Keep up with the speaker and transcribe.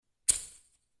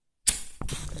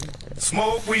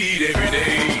Smoke weed every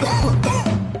day.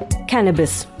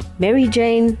 Cannabis, Mary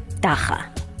Jane, dacha,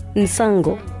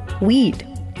 nsango, weed,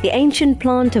 the ancient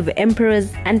plant of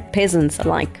emperors and peasants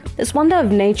alike. This wonder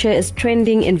of nature is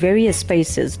trending in various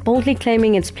spaces, boldly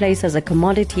claiming its place as a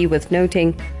commodity, with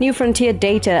noting New Frontier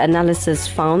data analysis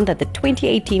found that the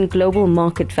 2018 global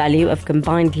market value of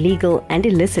combined legal and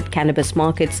illicit cannabis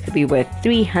markets to be worth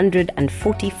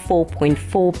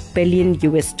 $344.4 billion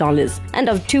US, and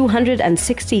of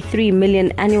 263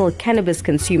 million annual cannabis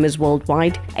consumers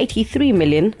worldwide, 83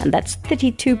 million, and that's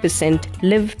 32%,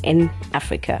 live in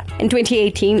Africa. In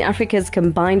 2018, Africa's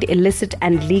combined illicit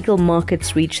and legal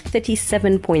markets reached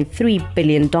 $37.3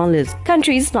 billion.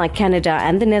 Countries like Canada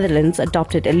and the Netherlands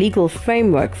adopted a legal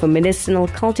framework for medicinal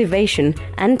cultivation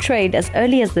and trade as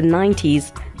early as the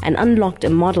 90s and unlocked a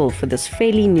model for this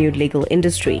fairly new legal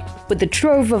industry. With the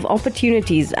trove of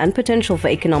opportunities and potential for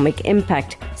economic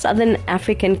impact, Southern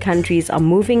African countries are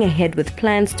moving ahead with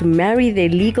plans to marry their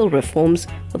legal reforms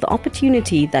with the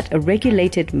opportunity that a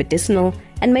regulated medicinal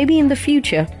and maybe in the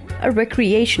future, a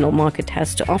recreational market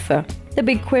has to offer. The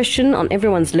big question on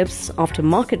everyone's lips after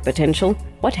market potential: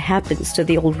 what happens to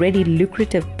the already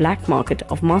lucrative black market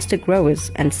of master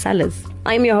growers and sellers?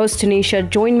 I'm your host Tanisha.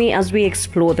 Join me as we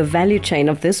explore the value chain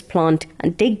of this plant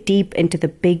and dig deep into the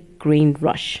big green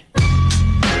rush.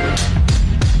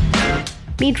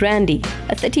 Meet Randy,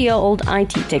 a 30-year-old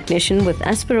IT technician with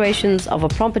aspirations of a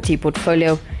property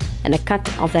portfolio and a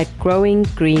cut of that growing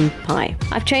green pie.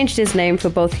 I've changed his name for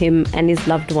both him and his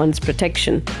loved one's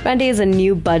protection. Randy is a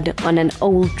new bud on an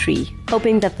old tree,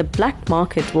 hoping that the black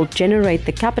market will generate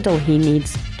the capital he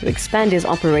needs to expand his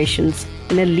operations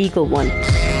in a legal one.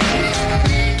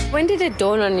 When did it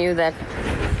dawn on you that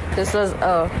this was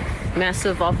a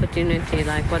massive opportunity?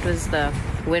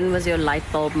 When was your light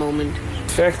bulb moment?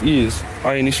 The fact is,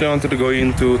 I initially wanted to go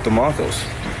into tomatoes,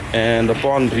 and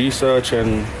upon research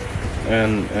and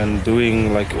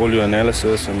doing like all your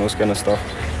analysis and those kind of stuff,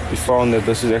 we found that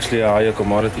this is actually a higher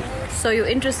commodity. So your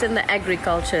interest in the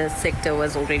agriculture sector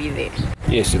was already there?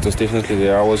 Yes, it was definitely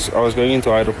there. I was going into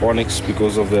hydroponics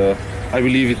because of I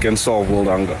believe it can solve world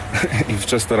hunger if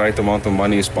just the right amount of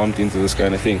money is pumped into this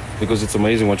kind of thing, because it's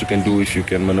amazing what you can do if you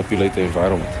can manipulate the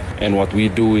environment. And what we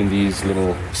do in these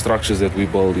little structures that we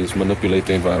build is manipulate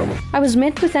the environment. I was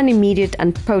met with an immediate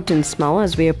and potent smell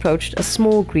as we approached a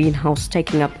small greenhouse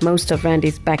taking up most of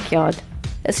Randy's backyard.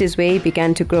 This is where he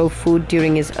began to grow food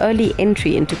during his early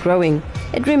entry into growing.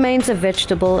 It remains a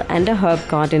vegetable and a herb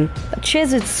garden, but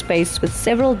shares its space with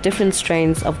several different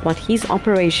strains of what his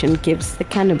operation gives the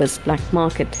cannabis black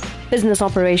market. Business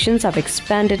operations have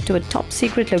expanded to a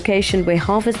top-secret location where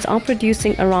harvests are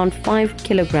producing around 5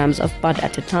 kilograms of bud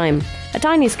at a time. A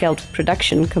tiny scale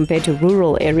production compared to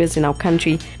rural areas in our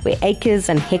country where acres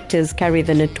and hectares carry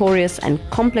the notorious and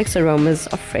complex aromas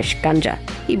of fresh ganja.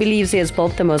 He believes he has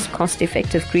built the most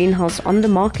cost-effective greenhouse on the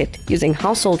market, using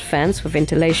household fans for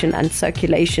ventilation and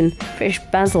circulation, fresh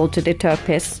basil to deter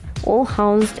pests, all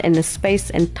housed in a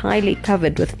space entirely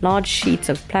covered with large sheets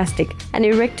of plastic and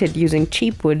erected using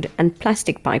cheap wood and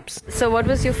plastic pipes. So what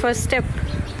was your first step?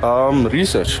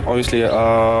 Research, obviously.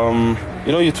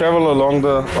 You travel along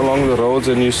the roads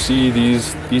and you see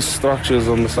these structures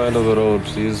on the side of the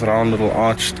roads, these round little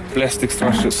arched plastic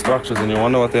structures, and you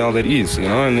wonder what the hell that is,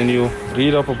 and then you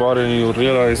read up about it and you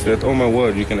realize that, oh my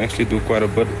word, you can actually do quite a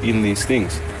bit in these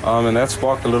things. And that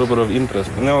sparked a little bit of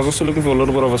interest. And I was also looking for a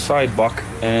little bit of a side buck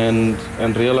and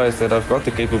realized that I've got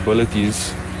the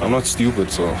capabilities. I'm not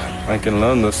stupid, so I can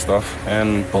learn this stuff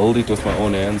and build it with my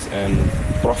own hands and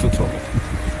profit from it.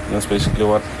 And that's basically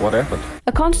what happened.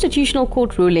 A constitutional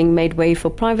court ruling made way for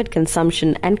private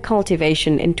consumption and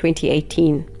cultivation in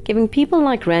 2018, giving people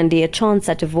like Randy a chance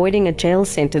at avoiding a jail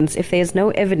sentence if there is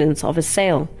no evidence of a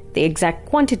sale. The exact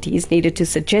quantities needed to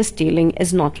suggest dealing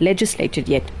is not legislated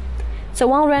yet. So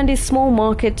while Randy's small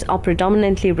market are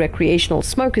predominantly recreational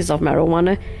smokers of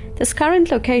marijuana, this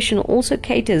current location also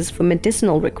caters for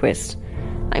medicinal requests.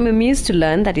 I'm amused to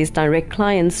learn that his direct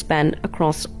clients span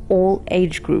across all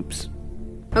age groups.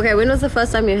 Okay, when was the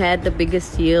first time you had the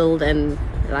biggest yield, and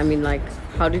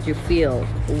how did you feel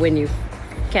when you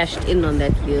cashed in on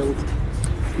that yield?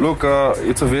 Look,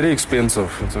 it's a very expensive,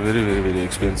 very, very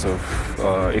expensive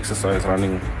exercise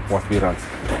running what we run.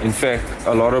 In fact,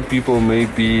 a lot of people may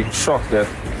be shocked that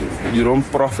you don't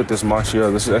profit as much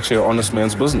here. This is actually an honest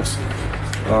man's business.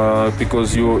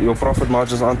 Because your profit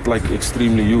margins aren't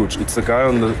extremely huge. It's the guy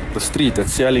on the street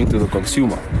that's selling to the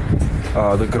consumer.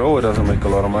 The grower doesn't make a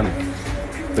lot of money.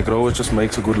 The grower just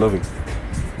makes a good living.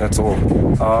 That's all.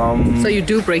 So you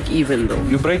do break even, though?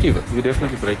 You break even. You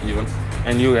definitely break even.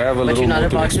 And you have a But little you're not more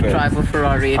to about to expand. drive a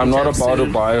Ferrari I'm not anytime about to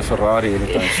soon. buy a Ferrari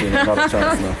anytime soon. Not a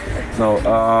chance, no.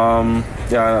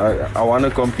 I want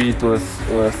to compete with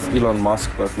Elon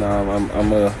Musk, but now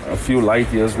I'm a few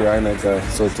light years behind that guy,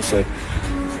 so to say.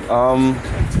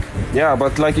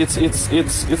 But like it's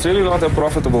really not that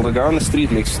profitable. The guy on the street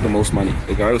makes the most money.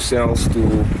 The guy who sells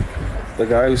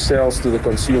to the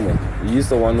consumer, he's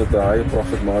the one with the higher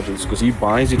profit margins because he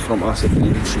buys it from us at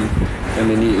really cheap, and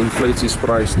then he inflates his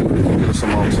price to ridiculous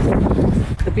amounts.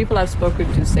 The people I've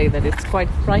spoken to say that it's quite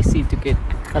pricey to get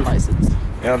a license.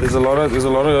 Yeah, there's a lot of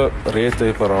red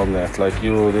tape around that. Like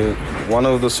one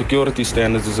of the security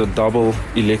standards is a double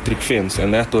electric fence,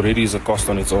 and that already is a cost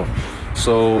on its own.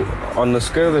 So on the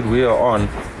scale that we are on,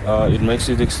 it makes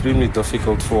it extremely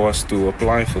difficult for us to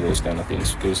apply for those kind of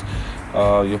things because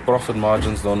your profit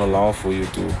margins don't allow for you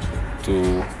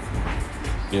to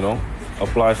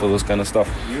apply for those kind of stuff.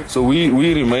 So we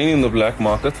remain in the black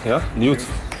market. Yeah, nude.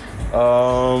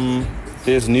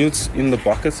 There's nudes in the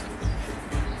bucket.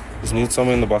 There's nudes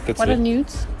somewhere in the bucket. What are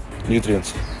nudes?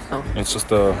 Nutrients. Oh. It's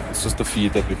just a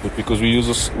feed that we put because we use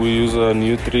a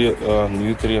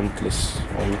nutrientless.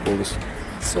 What do you call this?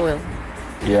 Soil.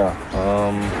 Yeah.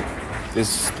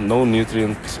 There's no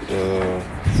nutrient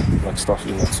like stuff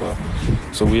in that soil,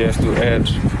 so we have to add.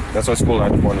 That's why it's called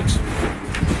hydroponics.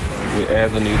 We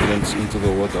add the nutrients into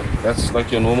the water. That's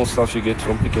like your normal stuff you get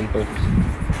from Pick n Pay.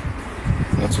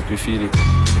 That's what we feed it.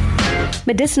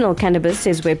 Medicinal cannabis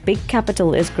is where big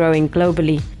capital is growing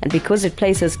globally, and because it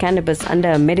places cannabis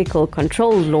under medical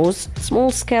control laws,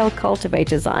 small-scale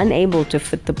cultivators are unable to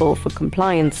fit the bill for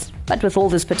compliance. But with all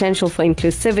this potential for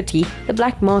inclusivity, the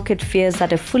black market fears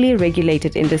that a fully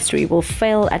regulated industry will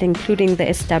fail at including the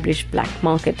established black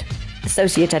market.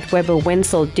 Associate at Weber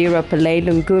Wenzel, Dira Pillay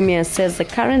Lungumia, says the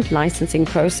current licensing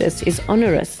process is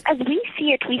onerous. As we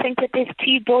see it, we think that there's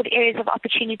two broad areas of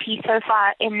opportunity so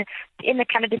far in the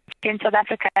cannabis in South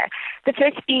Africa. The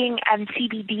first being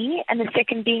CBD and the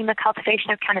second being the cultivation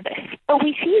of cannabis. But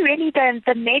we see really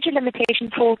the major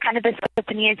limitation for cannabis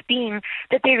entrepreneurs being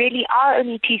that there really are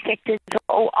only two sectors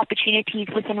or opportunities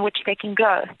within which they can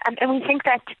go. And we think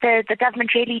that the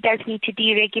government really does need to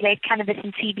deregulate cannabis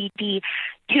and CBD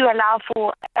to allow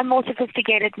for a more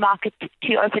sophisticated market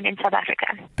to open in South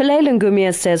Africa. Pillay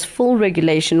Lungumia says full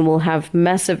regulation will have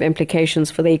massive implications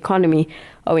for the economy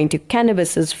owing to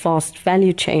cannabis's fast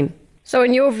value chain. So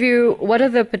in your view, what are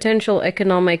the potential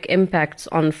economic impacts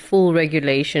on full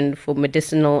regulation for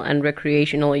medicinal and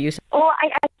recreational use? Well,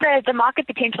 the market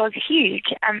potential is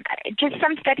huge. Just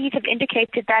some studies have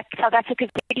indicated that South Africa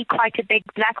is really quite a big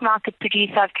black market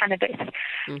producer of cannabis.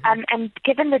 Mm-hmm. And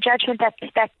given the judgment that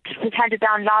was handed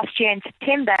down last year in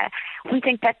September, we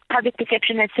think that public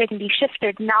perception has certainly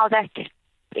shifted now that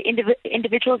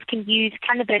individuals can use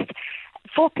cannabis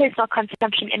for personal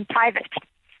consumption in private.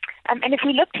 And if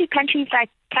we look to countries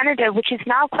like Canada, which is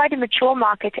now quite a mature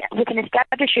market with an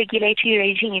established regulatory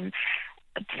regime,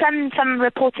 some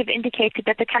reports have indicated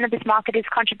that the cannabis market has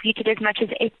contributed as much as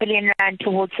 8 billion rand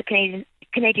towards the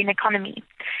Canadian economy.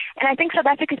 And I think South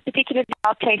Africa is particularly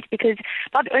well placed because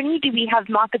not only do we have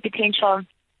market potential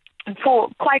for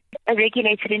quite a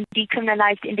regulated and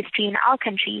decriminalized industry in our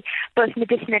country, both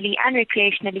medicinally and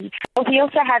recreationally, but we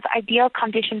also have ideal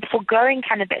conditions for growing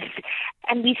cannabis.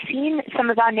 And we've seen some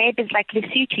of our neighbors like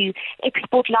Lesotho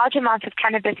export large amounts of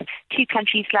cannabis to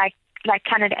countries like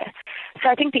Canada. So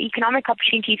I think the economic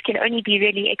opportunities can only be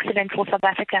really excellent for South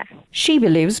Africa. She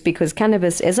believes because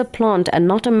cannabis is a plant and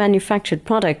not a manufactured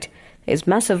product, there's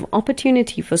massive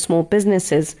opportunity for small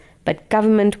businesses, but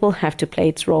government will have to play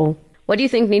its role. What do you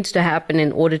think needs to happen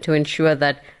in order to ensure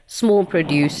that small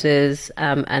producers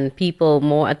and people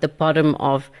more at the bottom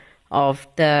of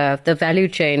the value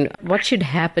chain, what should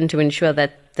happen to ensure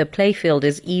that the playfield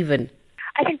is even?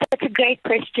 I think that's a great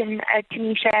question,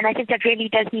 Tanisha, and I think that really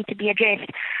does need to be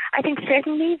addressed. I think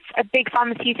certainly big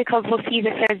pharmaceuticals will see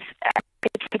this as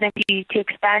good for them to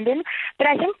expand in, but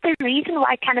I think the reason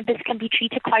why cannabis can be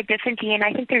treated quite differently, and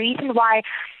I think the reason why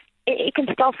it can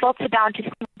still filter down to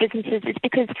small businesses is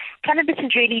because cannabis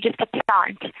is really just a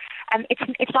plant.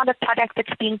 It's not a product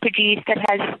that's being produced that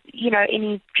has,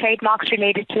 any trademarks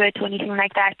related to it or anything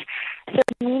like that. So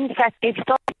it means that there's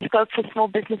still scope for small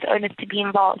business owners to be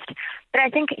involved. But I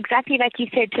think exactly like you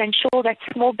said, to ensure that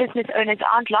small business owners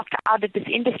aren't locked out of this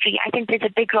industry, I think there's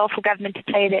a big role for government to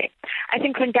play there. I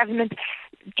think when government,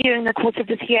 during the course of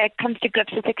this year, comes to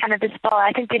grips with the cannabis bill,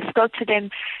 I think there's scope for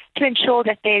them to ensure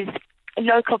that there's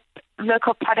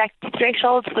local product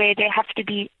thresholds where there have to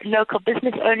be local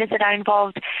business owners that are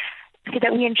involved, so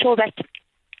that we ensure that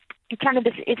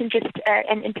cannabis isn't just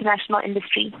an international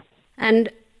industry. And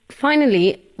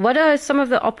finally, what are some of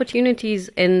the opportunities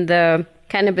in the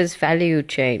cannabis value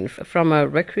chain from a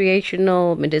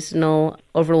recreational, medicinal,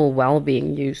 overall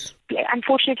well-being use?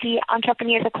 Unfortunately,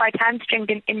 entrepreneurs are quite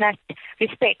hamstringed in that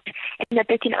respect, in that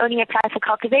they can only apply for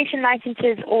cultivation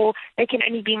licenses or they can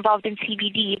only be involved in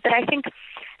CBD. But I think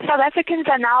South Africans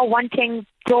are now wanting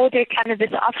broader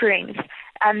cannabis offerings.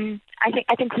 I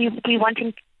think we're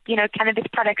wanting cannabis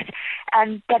products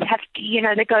that have,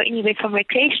 they go anywhere from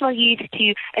recreational use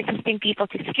to assisting people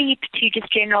to sleep to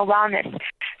just general wellness.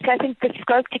 So I think the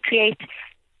scope to create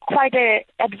quite an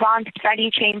advanced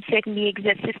value chain certainly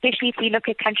exists, especially if we look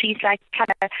at countries like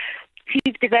Canada,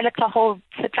 who've developed a whole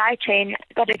supply chain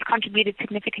that has contributed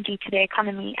significantly to their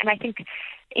economy. And I think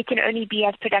it can only be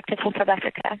as productive for South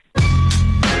Africa.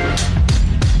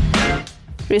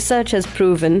 Research has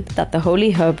proven that the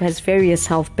holy herb has various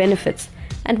health benefits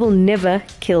and will never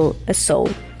kill a soul.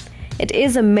 It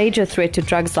is a major threat to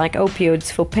drugs like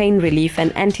opioids for pain relief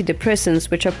and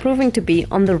antidepressants, which are proving to be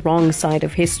on the wrong side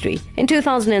of history. In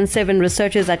 2007,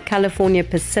 researchers at California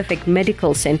Pacific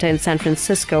Medical Center in San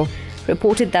Francisco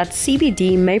reported that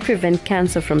CBD may prevent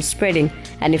cancer from spreading,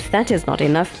 and if that is not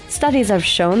enough, studies have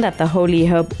shown that the holy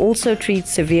herb also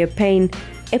treats severe pain,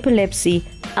 epilepsy,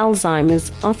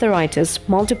 Alzheimer's, arthritis,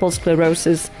 multiple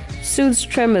sclerosis, soothes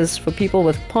tremors for people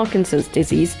with Parkinson's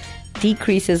disease,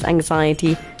 decreases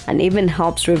anxiety, and even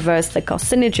helps reverse the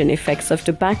carcinogen effects of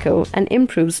tobacco and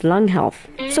improves lung health.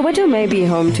 Soweto may be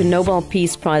home to Nobel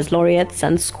Peace Prize laureates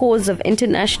and scores of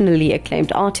internationally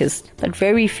acclaimed artists, but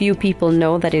very few people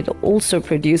know that it also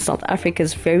produced South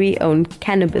Africa's very own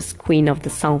Cannabis Queen of the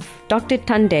South. Dr.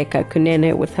 Thandeka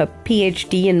Kunene, with her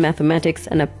PhD in mathematics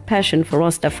and a passion for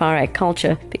Rastafari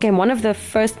culture, became one of the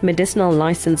first medicinal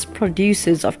licensed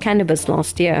producers of cannabis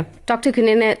last year. Dr.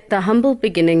 Kunene, the humble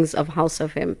beginnings of House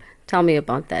of Hemp. Tell me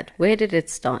about that. Where did it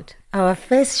start? Our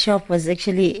first shop was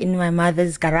actually in my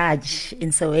mother's garage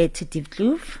in Soweto,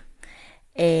 Diepkloof.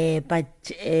 But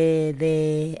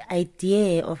the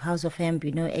idea of House of Hemp,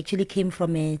 actually came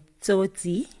from a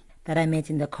tsotsi that I met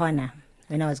in the corner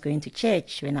when I was going to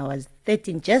church. When I was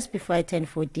 13, just before I turned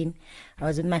 14, I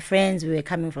was with my friends. We were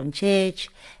coming from church,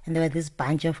 and there were this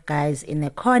bunch of guys in the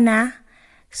corner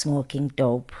smoking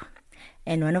dope.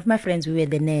 And one of my friends, we were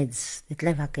the nerds, the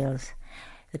clever girls,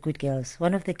 the good girls.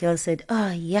 One of the girls said,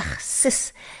 "Oh, yeah,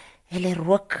 sis, hele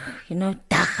rook,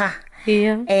 dacha."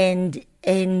 Yeah. And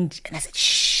I said,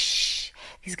 "Shh,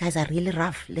 these guys are really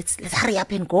rough. Let's hurry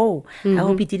up and go." I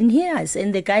hope he didn't hear us.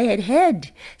 And the guy had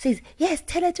heard. Says, "Yes,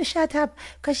 tell her to shut up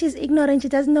because she's ignorant. She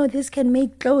doesn't know this can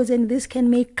make clothes and this can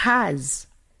make cars."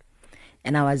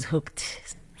 And I was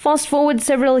hooked. Fast forward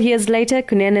several years later,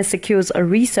 Kunene secures a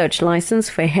research license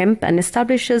for hemp and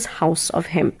establishes House of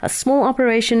Hemp, a small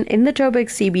operation in the Joburg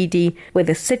CBD where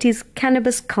the city's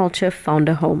cannabis culture found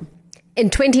a home. In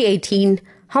 2018,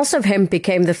 House of Hemp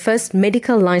became the first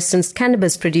medical licensed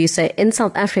cannabis producer in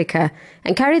South Africa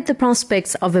and carried the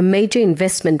prospects of a major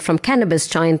investment from cannabis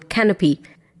giant Canopy.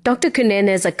 Dr.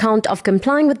 Kunene's account of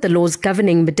complying with the laws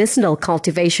governing medicinal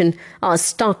cultivation are a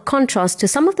stark contrast to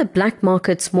some of the black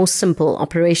market's more simple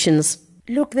operations.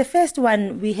 Look, the first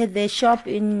one, we had the shop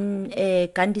in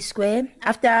Gandhi Square.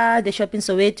 After the shop in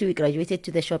Soweto, we graduated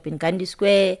to the shop in Gandhi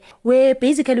Square, where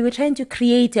basically we're trying to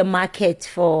create a market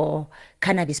for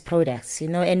cannabis products,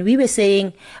 and we were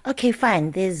saying, okay,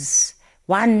 fine, there's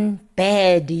one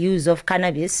bad use of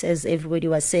cannabis, as everybody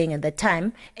was saying at the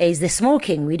time, is the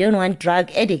smoking. We don't want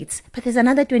drug addicts. But there's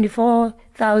another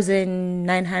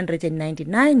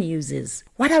 24,999 uses.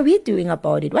 What are we doing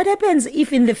about it? What happens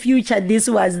if in the future this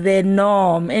was the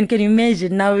norm? And can you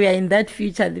imagine now we are in that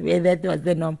future where that was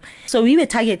the norm? So we were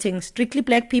targeting strictly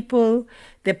black people,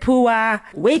 the poor.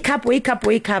 Wake up, wake up,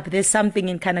 wake up. There's something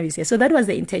in cannabis here. So that was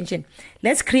the intention.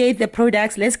 Let's create the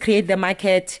products. Let's create the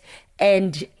market.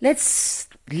 And let's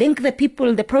link the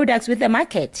people, the products with the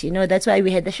market. That's why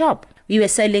we had the shop. We were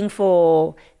selling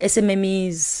for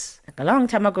SMMEs like a long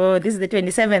time ago. This is the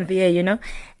 27th year,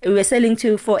 We were selling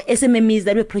for SMMEs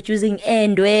that were producing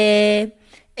Endway.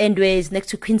 Endway is next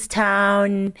to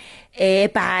Queenstown,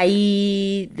 Bai.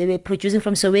 They were producing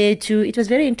from Soweto. It was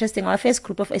very interesting. Our first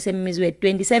group of SMMEs were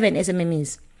 27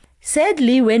 SMMEs.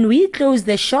 Sadly, when we closed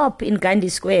the shop in Gandhi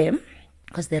Square,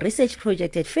 because the research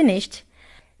project had finished,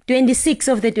 26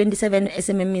 of the 27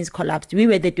 SMMEs collapsed. We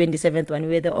were the 27th one.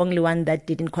 We were the only one that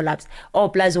didn't collapse. Oh,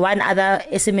 plus one other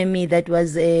SMME that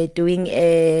was doing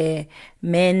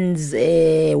men's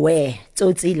wear,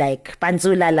 tsotsi like,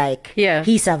 panzula like. Yeah.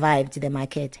 He survived the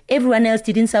market. Everyone else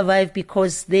didn't survive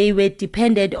because they were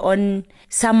dependent on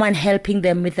someone helping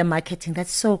them with the marketing.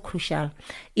 That's so crucial.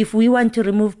 If we want to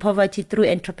remove poverty through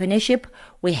entrepreneurship,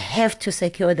 we have to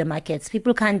secure the markets.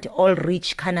 People can't all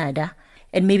reach Canada,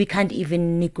 and maybe can't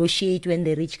even negotiate when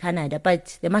they reach Canada.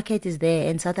 But the market is there,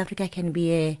 and South Africa can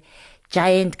be a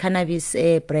giant cannabis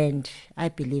brand. I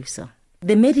believe so.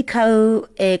 The medical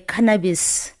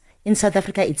cannabis in South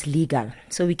Africa, it's legal.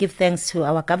 So we give thanks to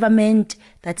our government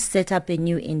that set up a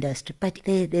new industry. But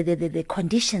the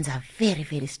conditions are very,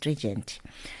 very stringent.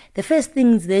 The first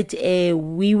things that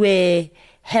we were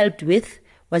helped with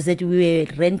was that we were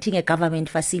renting a government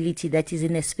facility that is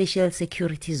in a special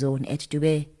security zone at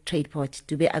Dube Trade Port,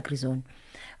 Dube Agri Zone.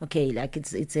 Okay, like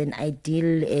it's an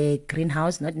ideal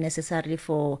greenhouse, not necessarily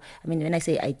for, I mean, when I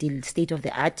say ideal, state of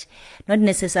the art, not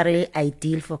necessarily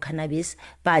ideal for cannabis,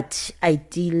 but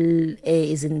ideal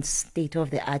is in state of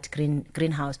the art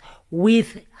greenhouse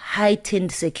with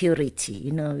heightened security.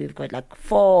 You know, we've got like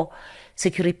 4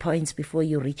 security points before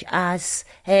you reach us,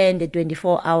 and the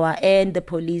 24-hour, and the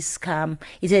police come.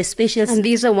 It's a special... And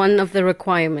these are one of the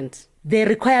requirements. The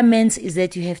requirements is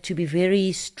that you have to be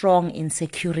very strong in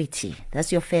security.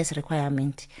 That's your first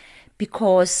requirement.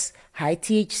 Because high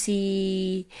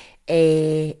THC,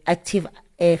 active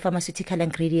pharmaceutical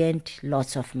ingredient,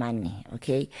 lots of money,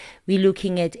 okay? We're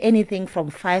looking at anything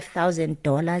from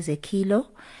 $5,000 a kilo.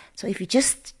 So if you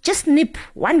just nip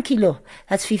 1 kilo,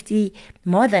 that's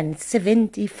more than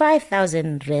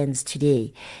 75,000 rands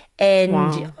today.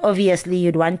 And obviously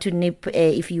you'd want to nip,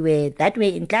 if you were that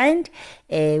way inclined,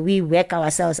 we work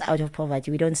ourselves out of poverty,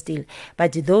 we don't steal.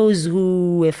 But those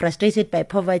who were frustrated by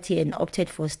poverty and opted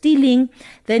for stealing,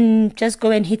 then just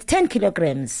go and hit 10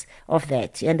 kilograms of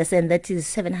that. You understand? That is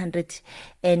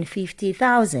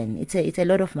 750,000. It's a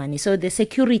lot of money. So the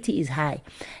security is high.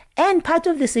 And part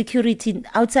of the security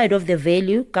outside of the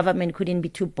value, government couldn't be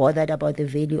too bothered about the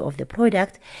value of the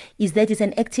product, is that it's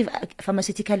an active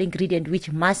pharmaceutical ingredient which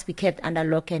must be kept under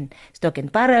lock and stock and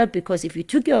barrel, because if you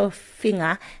took your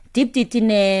finger, dipped it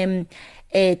in a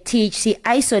THC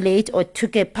isolate, or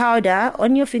took a powder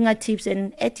on your fingertips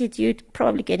and ate it, you'd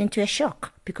probably get into a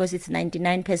shock because it's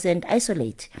 99%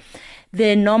 isolate.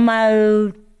 The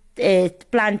normal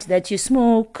plant that you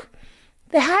smoke,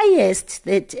 the highest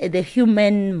that the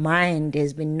human mind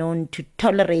has been known to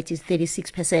tolerate is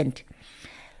 36%.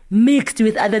 Mixed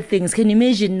with other things. Can you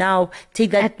imagine now,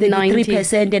 take that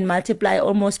 33% and multiply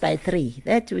almost by 3.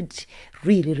 That would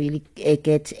really, really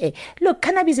get... Look,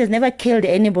 cannabis has never killed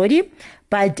anybody,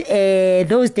 but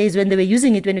those days when they were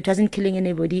using it, when it wasn't killing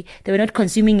anybody, they were not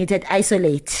consuming it at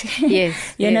isolate.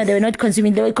 Yes. You know, they were not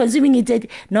consuming... They were consuming it at...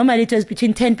 Normally it was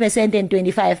between 10% and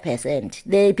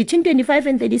 25%. Between 25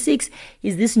 and 36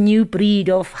 is this new breed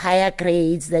of higher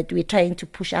grades that we're trying to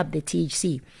push up the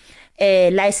THC.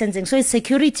 Licensing. So it's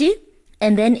security,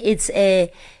 and then it's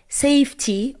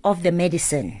safety of the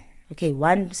medicine. Okay,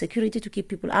 1, security to keep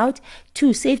people out.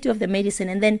 2, safety of the medicine.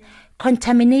 And then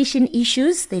contamination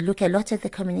issues. They look a lot at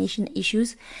the contamination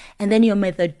issues. And then your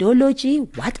methodology.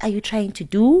 What are you trying to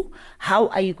do? How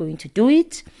are you going to do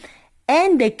it?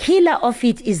 And the killer of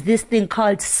it is this thing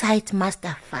called site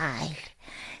master file.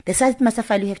 The site master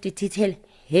file, you have to detail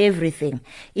everything.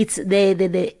 It's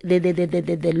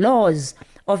the laws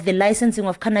of the licensing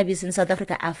of cannabis in South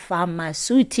Africa are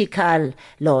pharmaceutical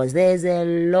laws. There's a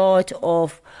lot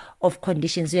of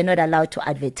conditions. You're not allowed to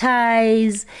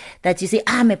advertise that you say,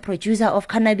 I'm a producer of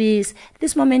cannabis. At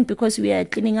this moment, because we are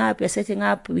cleaning up, we're setting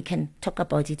up, we can talk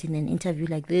about it in an interview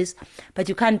like this. But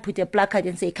you can't put a placard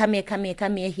and say, come here,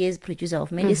 here's producer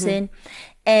of medicine.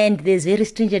 And there's very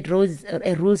stringent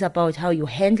rules about how you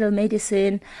handle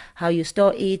medicine, how you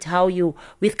store it, how you,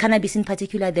 with cannabis in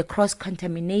particular, the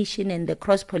cross-contamination and the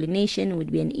cross-pollination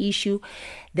would be an issue.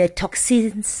 The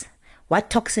toxins, what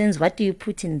do you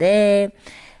put in there?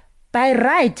 By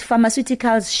right,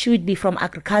 pharmaceuticals should be from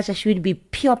agriculture, should be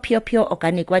pure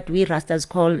organic, what we Rastas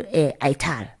call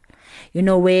ITAL. You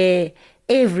know, where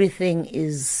everything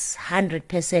is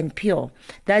 100% pure.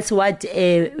 That's what,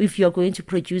 if you're going to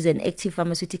produce an active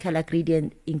pharmaceutical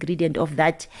ingredient of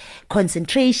that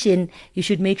concentration, you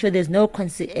should make sure there's no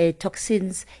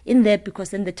toxins in there,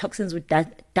 because then the toxins would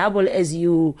double as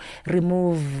you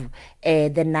remove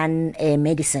the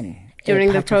non-medicine.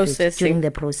 During the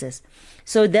process.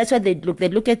 So that's what they look. They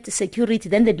look at the security,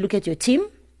 then they look at your team.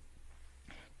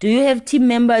 Do you have team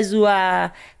members who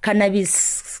are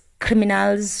cannabis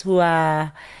criminals, who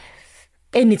are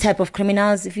any type of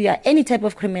criminals. If you are any type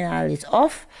of criminal, it's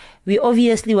off. We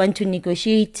obviously want to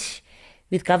negotiate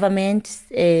with government.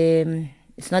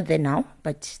 It's not there now,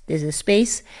 but there's a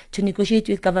space to negotiate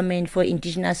with government for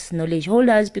indigenous knowledge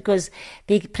holders, because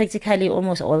they practically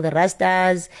almost all the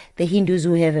Rastas, the Hindus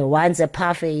who have once a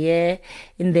puff a year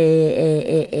in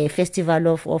the festival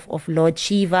of Lord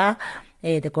Shiva,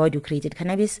 the god who created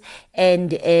cannabis, and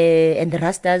the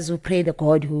Rastas who pray the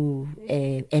god who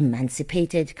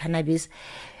emancipated cannabis.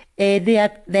 They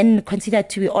are then considered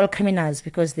to be all criminals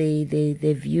because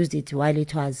they've used it while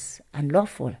it was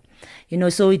unlawful.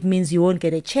 So it means you won't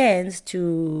get a chance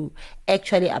to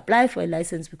actually apply for a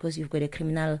license because you've got a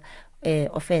criminal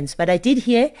offense. But I did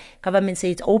hear government say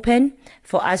it's open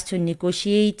for us to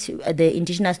negotiate, the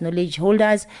indigenous knowledge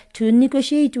holders, to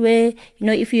negotiate where,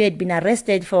 if you had been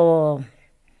arrested for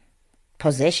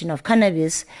possession of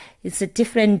cannabis, it's a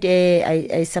different,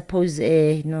 I suppose,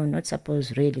 no, not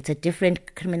suppose really, it's a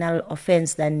different criminal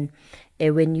offense than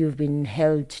when you've been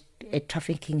held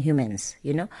trafficking humans,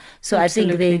 So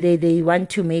Absolutely. I think they want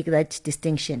to make that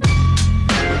distinction.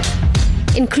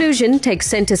 Inclusion takes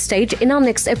center stage in our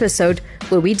next episode,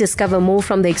 where we discover more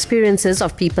from the experiences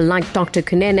of people like Dr.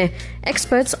 Kunene,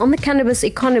 experts on the cannabis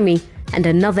economy, and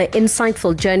another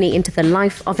insightful journey into the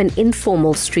life of an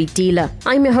informal street dealer.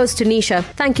 I'm your host, Tanisha.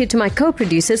 Thank you to my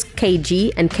co-producers,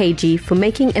 KG and KG, for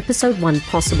making episode 1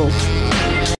 possible.